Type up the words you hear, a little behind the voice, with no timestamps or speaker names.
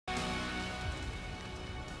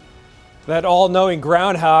That all-knowing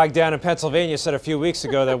groundhog down in Pennsylvania said a few weeks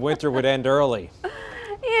ago that winter would end early.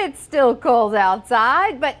 It's still cold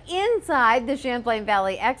outside, but inside the Champlain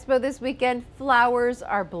Valley Expo this weekend, flowers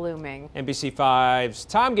are blooming. NBC5's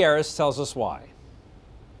Tom Garris tells us why.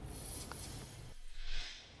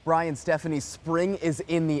 Brian, Stephanie, spring is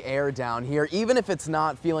in the air down here, even if it's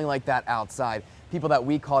not feeling like that outside. People that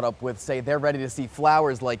we caught up with say they're ready to see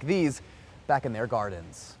flowers like these back in their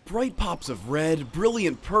gardens. Bright pops of red,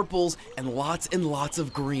 brilliant purples, and lots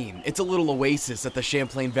of green. It's a little oasis at the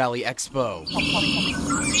Champlain Valley Expo.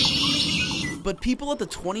 But people at the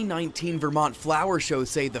 2019 Vermont Flower Show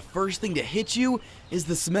say the first thing to hit you is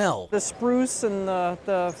the smell. The spruce and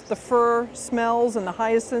the fir smells and the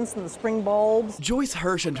hyacinths and the spring bulbs. Joyce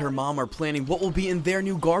Hirsch and her mom are planning what will be in their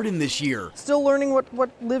new garden this year. Still learning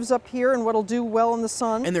what lives up here and what'll do well in the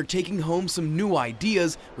sun. And they're taking home some new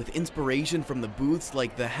ideas with inspiration from the booths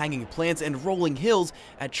like the hanging plants and rolling hills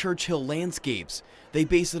at Churchill Landscapes. They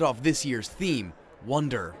base it off this year's theme,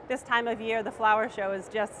 wonder. This time of year, the flower show is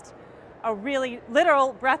just a really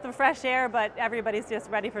literal breath of fresh air, but everybody's just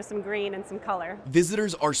ready for some green and some color.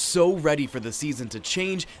 Visitors are so ready for the season to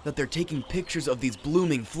change that they're taking pictures of these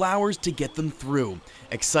blooming flowers to get them through.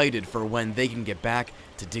 Excited for when they can get back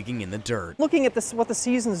to digging in the dirt. Looking at what the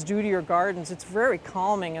seasons do to your gardens, it's very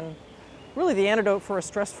calming and really the antidote for a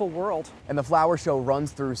stressful world. And the flower show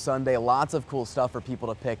runs through Sunday. Lots of cool stuff for people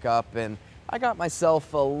to pick up. And I got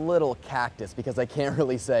myself a little cactus because I can't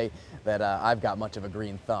really say that I've got much of a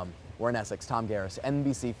green thumb. We're in Essex. Tom Garris,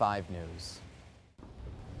 NBC5 News.